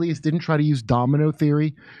the very least didn't try to use domino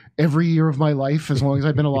theory every year of my life as long as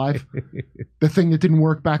I've been alive, the thing that didn't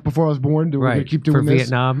work back before I was born, we're going to keep doing for this.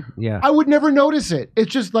 Vietnam, yeah. I would never notice it.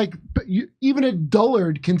 It's just like even a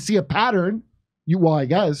dullard can see a pattern. I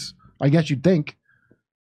guess you'd think.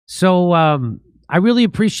 So I really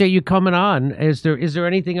appreciate you coming on. Is there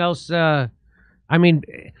anything else? I mean,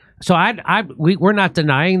 so we're not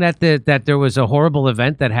denying that there was a horrible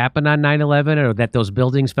event that happened on 9/11 or that those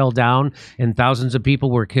buildings fell down and thousands of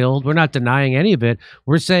people were killed. We're not denying any of it.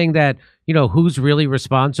 We're saying that, you know, who's really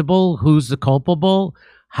responsible, who's the culpable,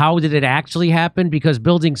 how did it actually happen? Because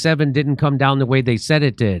Building 7 didn't come down the way they said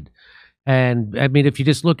it did. And I mean, if you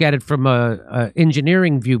just look at it from a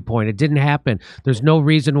engineering viewpoint, it didn't happen. There's no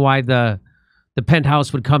reason why the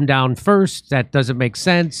penthouse would come down first. That doesn't make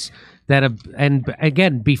sense. And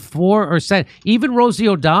again, before or said, even Rosie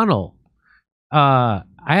O'Donnell. I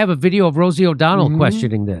have a video of Rosie O'Donnell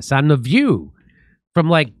questioning this on The View from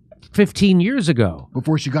like 15 years ago.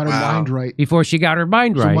 Before she got her mind right. Before she got her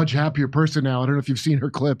mind She's right. a much happier person now. I don't know if you've seen her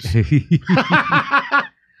clips.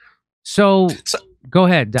 So go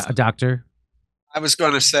ahead, Doctor. I was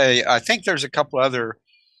going to say, I think there's a couple other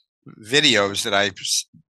videos that I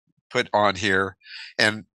put on here,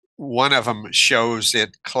 and one of them shows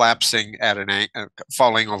it collapsing at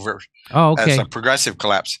falling over as a progressive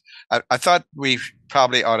collapse. I thought we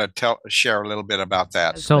probably ought to share a little bit about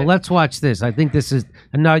that. So let's watch this. I think this is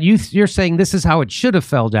now you're saying this is how it should have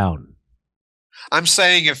fell down. I'm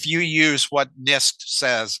saying if you use what NIST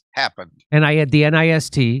says happened, and I had the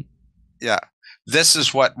NIST. Yeah, this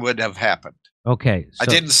is what would have happened. Okay, I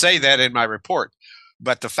didn't say that in my report,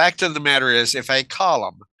 but the fact of the matter is, if a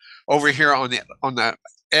column over here on the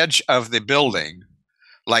edge of the building,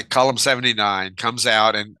 like column 79, comes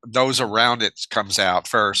out and those around it comes out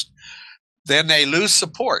first, then they lose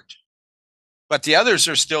support, but the others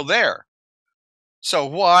are still there. So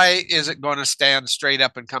why is it going to stand straight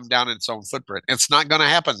up and come down its own footprint? It's not going to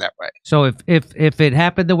happen that way. So if it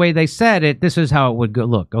happened the way they said it, this is how it would go.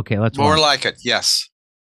 Look, okay, let's more watch. like it. Yes.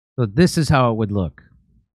 So this is how it would look.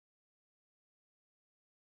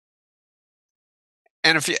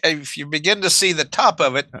 And if you begin to see the top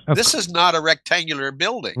of it, this is not a rectangular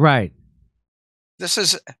building. Right. This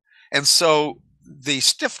is, and so the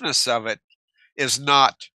stiffness of it is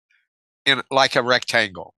not like a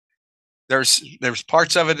rectangle. There's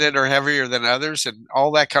parts of it that are heavier than others and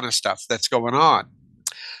all that kind of stuff that's going on.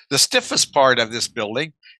 The stiffest part of this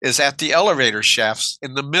building is at the elevator shafts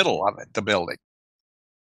in the middle of it, the building.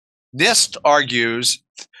 NIST argues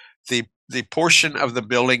the portion of the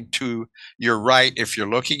building to your right, if you're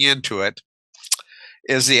looking into it,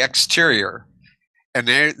 is the exterior. And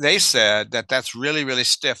they said that that's really, really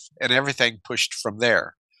stiff and everything pushed from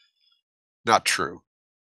there. Not true.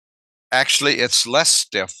 Actually, it's less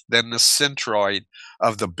stiff than the centroid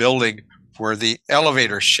of the building where the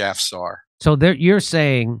elevator shafts are. So you're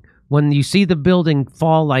saying when you see the building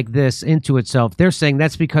fall like this into itself, they're saying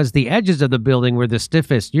that's because the edges of the building were the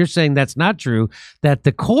stiffest. You're saying that's not true, that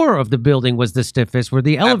the core of the building was the stiffest where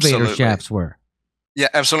the elevator shafts were. Yeah,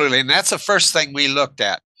 absolutely. And that's the first thing we looked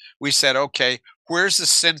at. We said, okay, where's the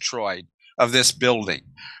centroid of this building?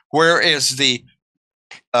 Where is the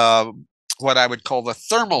what I would call the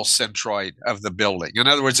thermal centroid of the building? In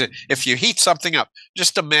other words, if you heat something up,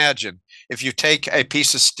 just imagine if you take a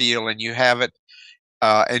piece of steel and you have it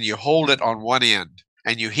and you hold it on one end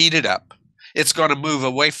and you heat it up, it's going to move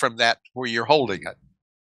away from that where you're holding it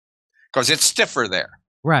because it's stiffer there.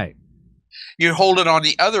 Right. You hold it on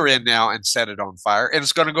the other end now and set it on fire, and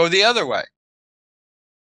it's going to go the other way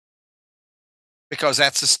because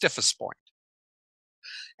that's the stiffest point.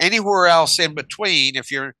 Anywhere else in between,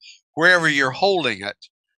 wherever you're holding it,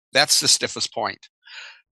 that's the stiffest point.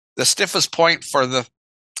 the stiffest point for the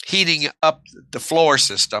heating up the floor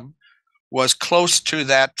system was close to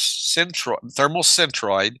that thermal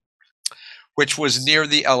centroid, which was near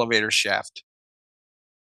the elevator shaft.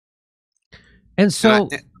 And so,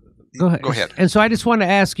 go ahead. And so, I just want to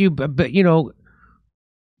ask you, but you know,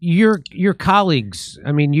 your colleagues.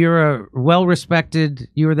 I mean, you're a well-respected.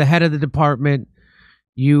 You were the head of the department.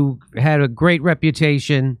 You had a great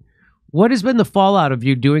reputation. What has been the fallout of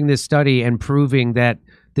you doing this study and proving that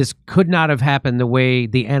this could not have happened the way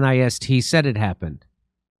the NIST said it happened?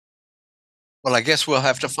 Well, I guess we'll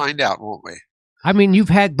have to find out, won't we? I mean, you've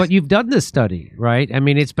done this study, right? I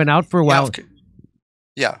mean, it's been out for a while.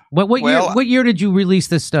 Yeah. What year did you release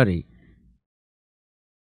this study?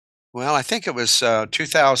 Well, I think it was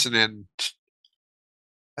 2000 and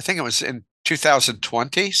I think it was in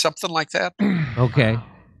 2020, something like that. Okay.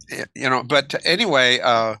 You know, but anyway,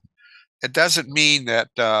 it doesn't mean that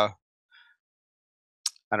I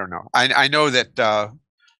don't know. I know that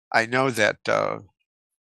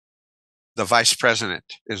the vice president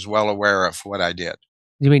is well aware of what I did.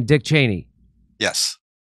 You mean Dick Cheney? Yes.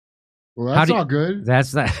 Well, that's all good.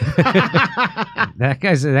 That's that. that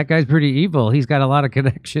guy's pretty evil. He's got a lot of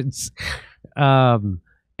connections. And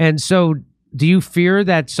so, do you fear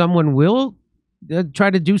that someone will try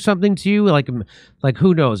to do something to you? Like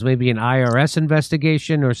who knows? Maybe an IRS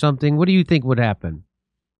investigation or something. What do you think would happen?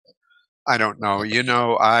 I don't know. You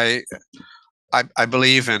know, I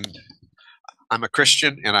believe in. I'm a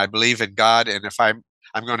Christian, and I believe in God. And if I'm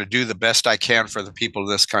going to do the best I can for the people of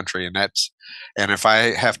this country, and if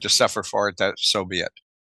I have to suffer for it, that so be it.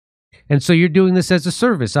 And so you're doing this as a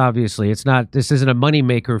service. Obviously, this isn't a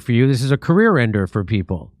moneymaker for you. This is a career ender for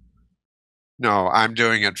people. No, I'm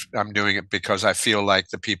doing it. I'm doing it because I feel like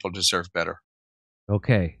the people deserve better.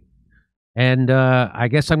 Okay, and I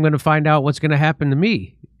guess I'm going to find out what's going to happen to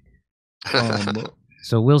me.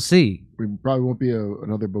 So we'll see. We probably won't be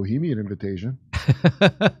another Bohemian invitation.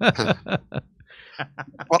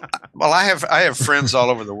 Well, I have friends all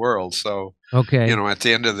over the world, so okay. You know, at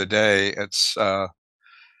the end of the day, it's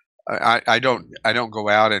I don't go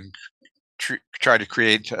out and try to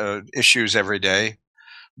create issues every day,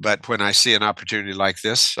 but when I see an opportunity like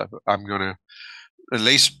this, I'm going to at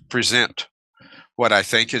least present what I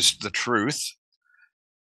think is the truth,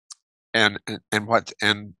 and let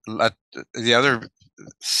the other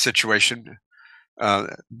situation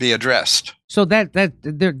be addressed. So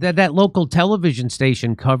that local television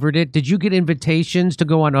station covered it. Did you get invitations to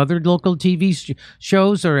go on other local TV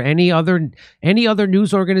shows, or any other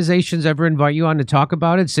news organizations ever invite you on to talk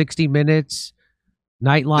about it? 60 Minutes,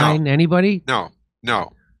 Nightline, anybody? No.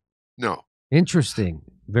 Interesting.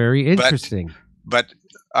 Very interesting. But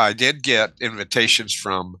I did get invitations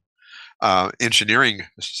from engineering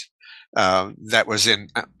that was in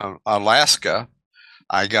Alaska.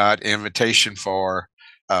 I got invitation for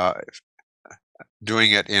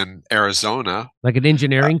doing it in Arizona, like an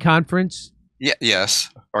engineering conference. Yes,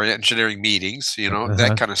 or engineering meetings, you know,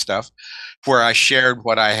 that kind of stuff, where I shared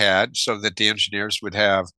what I had, so that the engineers would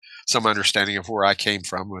have some understanding of where I came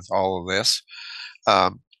from with all of this.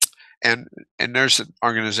 And there's an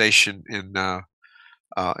organization in the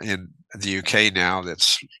UK now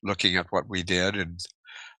that's looking at what we did, and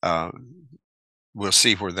we'll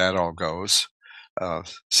see where that all goes.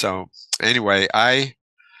 So anyway, I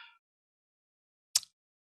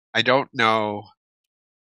don't know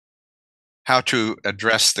how to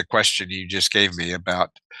address the question you just gave me about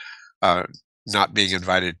not being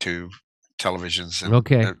invited to televisions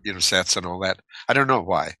and sets and all that. I don't know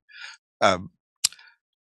why. I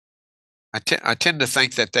tend to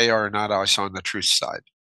think that they are not always on the truth side.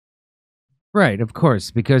 Right, of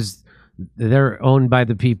course, because they're owned by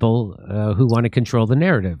the people who want to control the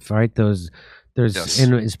narrative, right?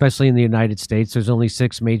 Especially in the United States, there's only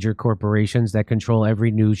 6 major corporations that control every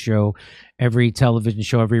news show, every television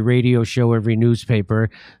show, every radio show, every newspaper.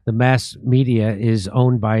 The mass media is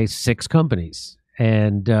owned by 6 companies,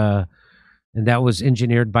 and that was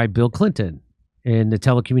engineered by Bill Clinton in the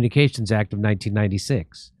Telecommunications Act of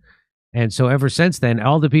 1996. And so ever since then,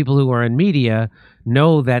 all the people who are in media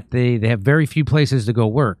know that they have very few places to go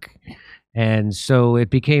work. And so it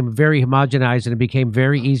became very homogenized, and it became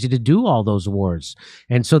very easy to do all those wars.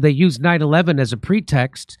 And so they used 9/11 as a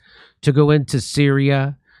pretext to go into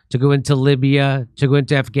Syria, to go into Libya, to go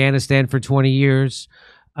into Afghanistan for 20 years,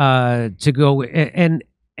 to go and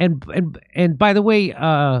by the way,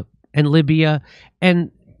 and Libya,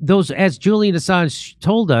 and those, as Julian Assange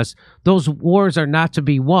told us, those wars are not to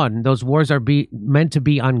be won. Those wars are meant to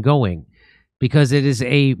be ongoing, because it is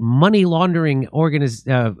a money laundering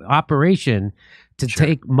operation to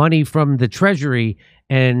take money from the Treasury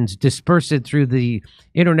and disperse it through the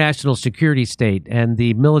international security state and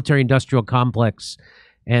the military-industrial complex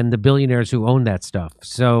and the billionaires who own that stuff.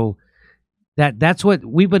 So that's what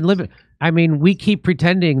we've been living. I mean, we keep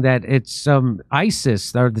pretending that it's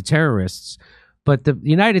ISIS are the terrorists, but the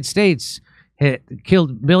United States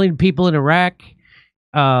killed a million people in Iraq.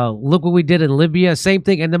 Look what we did in Libya. Same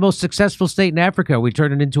thing. And the most successful state in Africa, we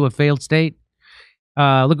turned it into a failed state.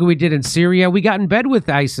 Look what we did in Syria. We got in bed with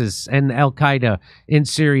ISIS and Al Qaeda in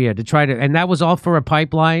Syria to try to, and that was all for a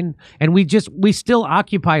pipeline. And we still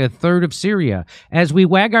occupy a third of Syria. As we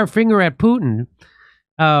wag our finger at Putin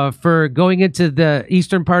for going into the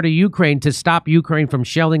eastern part of Ukraine to stop Ukraine from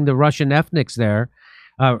shelling the Russian ethnics there.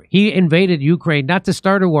 He invaded Ukraine not to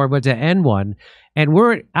start a war, but to end one. And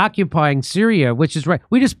we're occupying Syria, which is right.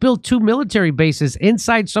 We just built 2 military bases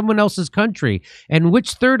inside someone else's country. And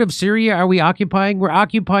which third of Syria are we occupying? We're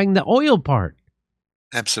occupying the oil part.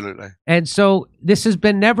 Absolutely. And so this has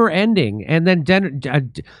been never ending. And then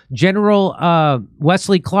General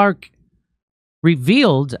Wesley Clark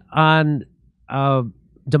revealed on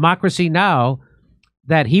Democracy Now!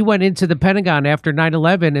 That he went into the Pentagon after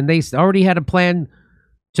 9/11 and they already had a plan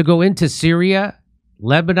to go into Syria,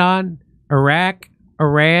 Lebanon, Iraq,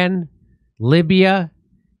 Iran, Libya,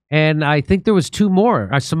 and I think there was 2 more,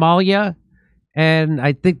 Somalia, and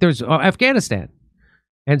I think there's Afghanistan.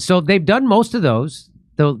 And so they've done most of those.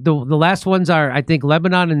 The last ones are, I think,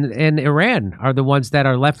 Lebanon and Iran are the ones that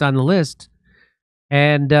are left on the list.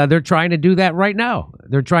 And they're trying to do that right now.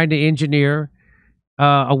 They're trying to engineer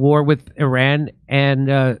a war with Iran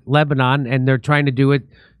and Lebanon, and they're trying to do it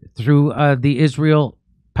through the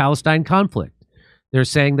Israel-Palestine conflict. They're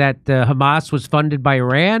saying that Hamas was funded by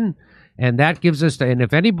Iran, and that gives us. And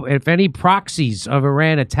if any proxies of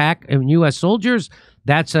Iran attack U.S. soldiers,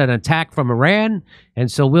 that's an attack from Iran. And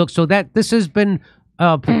so this has been.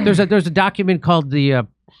 There's a document called the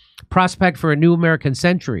Prospect for a New American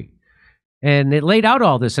Century, and it laid out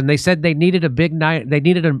all this. And they said they needed they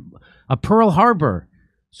needed a Pearl Harbor,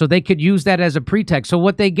 so they could use that as a pretext. So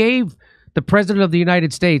what they gave the President of the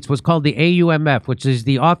United States was called the AUMF, which is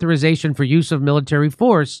the Authorization for Use of Military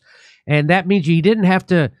Force. And that means he didn't have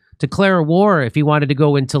to declare a war if he wanted to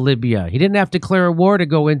go into Libya. He didn't have to declare a war to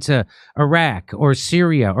go into Iraq or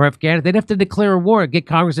Syria or Afghanistan. They'd have to declare a war, get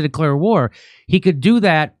Congress to declare a war. He could do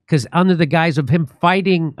that because under the guise of him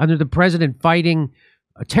fighting, under the president fighting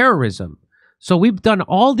terrorism. So we've done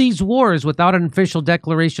all these wars without an official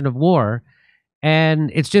declaration of war. And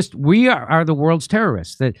it's just, we are the world's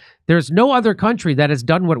terrorists. That there's no other country that has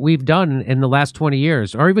done what we've done in the last 20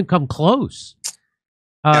 years or even come close.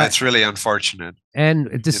 Yeah, it's really unfortunate.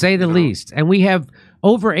 And to say the least. And we have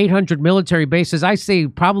over 800 military bases. I say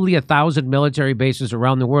probably 1,000 military bases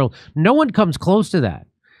around the world. No one comes close to that.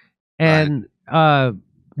 And a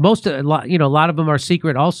lot of them are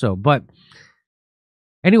secret also. But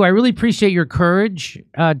anyway, I really appreciate your courage,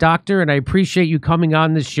 Doctor, and I appreciate you coming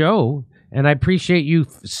on this show. And I appreciate you,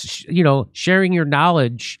 sharing your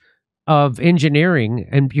knowledge of engineering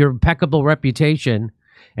and your impeccable reputation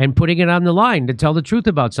and putting it on the line to tell the truth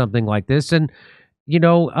about something like this. And,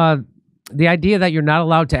 the idea that you're not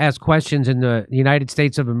allowed to ask questions in the United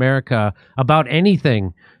States of America about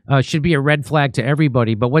anything should be a red flag to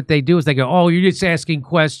everybody. But what they do is they go, "Oh, you're just asking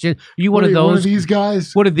questions. You one of those? One of these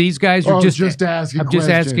guys? What are these guys? You're just asking. I'm just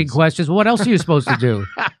asking questions. Well, what else are you supposed to do?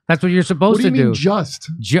 That's what you're supposed to do. Mean just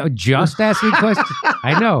asking questions?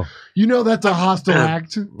 I know. That's a hostile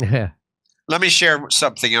act. Yeah. Let me share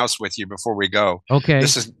something else with you before we go. Okay.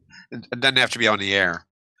 It doesn't have to be on the air.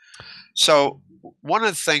 So one of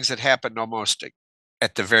the things that happened almost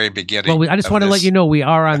at the very beginning. Well, I just want to let you know we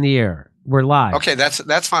are on the air. We're live. Okay,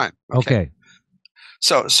 that's fine. Okay.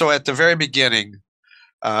 So at the very beginning,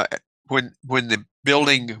 when the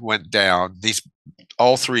building went down,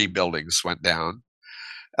 all 3 buildings went down.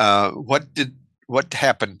 What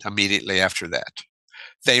happened immediately after that?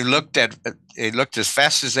 They looked as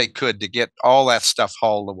fast as they could to get all that stuff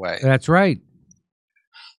hauled away. That's right.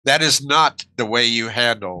 That is not the way you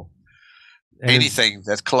handle anything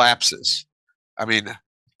that collapses. I mean,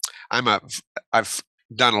 I've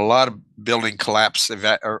done a lot of building collapse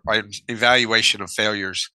evaluation of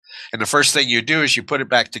failures, and the first thing you do is you put it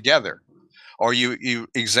back together, or you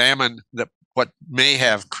examine what may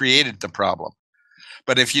have created the problem.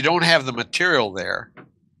 But if you don't have the material there,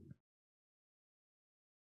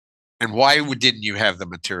 and why didn't you have the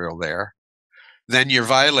material there, then you're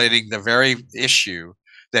violating the very issue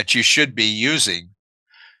that you should be using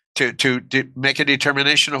to make a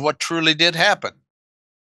determination of what truly did happen.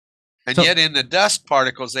 And yet in the dust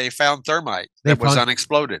particles, they found thermite that was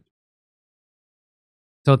unexploded.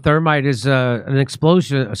 So thermite is an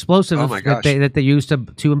explosive that they use to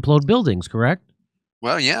implode buildings, correct?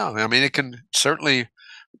 Well, yeah. I mean, it can certainly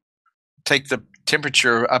take the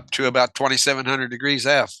temperature up to about 2,700 degrees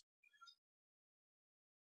F.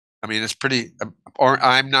 I mean, it's pretty, or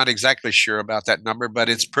I'm not exactly sure about that number, but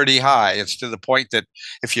it's pretty high. It's to the point that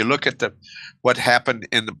if you look at what happened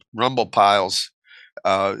in the rumble piles,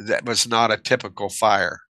 that was not a typical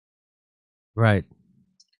fire. Right.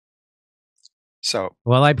 So,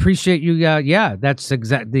 well, I appreciate you. Yeah, that's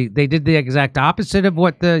exactly. They did the exact opposite of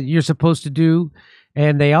what you're supposed to do,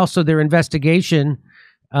 and they also their investigation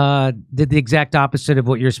did the exact opposite of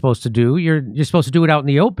what you're supposed to do. You're supposed to do it out in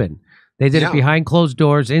the open. They did it behind closed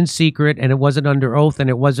doors, in secret, and it wasn't under oath, and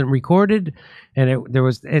it wasn't recorded, and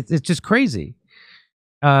it's just crazy.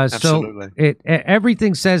 Absolutely. So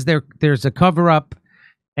everything says there's a cover up,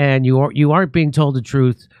 and you aren't being told the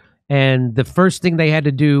truth. And the first thing they had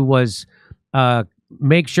to do was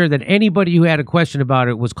make sure that anybody who had a question about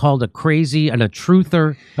it was called a crazy and a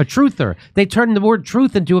truther. A truther. They turned the word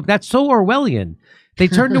truth into it. That's so Orwellian. They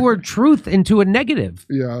turned the word truth into a negative.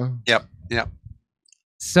 Yeah. Yep.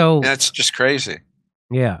 So that's just crazy.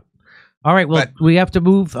 Yeah. All right. Well, we have to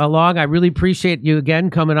move along. I really appreciate you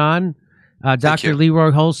again coming on. Dr.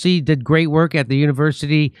 Leroy Hulsey did great work at the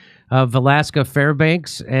University of Alaska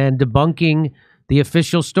Fairbanks and debunking the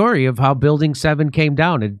official story of how Building 7 came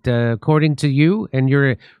down. According to you and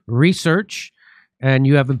your research, and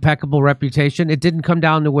you have impeccable reputation, it didn't come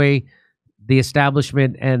down the way the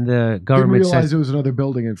establishment and the government didn't realize it was another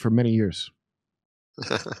building for many years.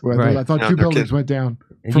 Right. I thought two buildings went down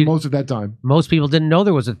for most of that time. Most people didn't know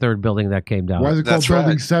there was a third building that came down. Why is it called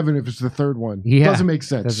Building 7 if it's the third one? Yeah. Doesn't make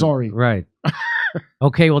sense. Sorry. Right.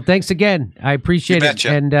 Okay, well, thanks again. I appreciate it.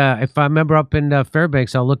 And if I remember up in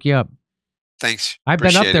Fairbanks, I'll look you up. Thanks. I've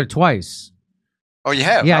been up there twice. Oh, you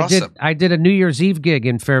have? Yeah, awesome. I did a New Year's Eve gig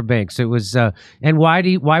in Fairbanks. It was, and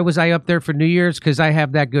why was I up there for New Year's? Because I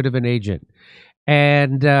have that good of an agent.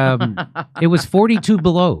 And it was 42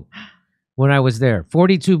 below when I was there,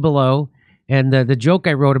 42 below. And the joke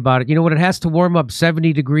I wrote about it, you know, when it has to warm up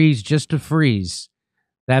 70 degrees just to freeze,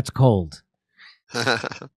 that's cold.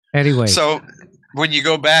 Anyway. So when you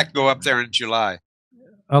go back, go up there in July.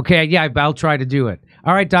 Okay, yeah, I'll try to do it.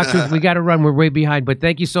 All right, doctor, we got to run. We're way behind, but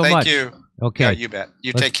thank you so much. Thank you. Okay. Yeah, you bet.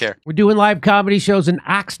 Take care. We're doing live comedy shows in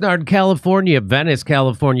Oxnard, California, Venice,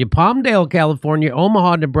 California, Palmdale, California,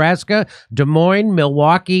 Omaha, Nebraska, Des Moines,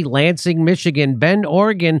 Milwaukee, Lansing, Michigan, Bend,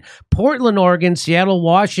 Oregon, Portland, Oregon, Seattle,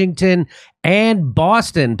 Washington, and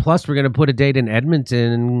Boston. Plus, we're going to put a date in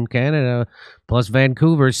Edmonton, Canada, plus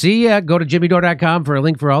Vancouver. See ya. Go to jimmydore.com for a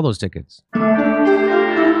link for all those tickets.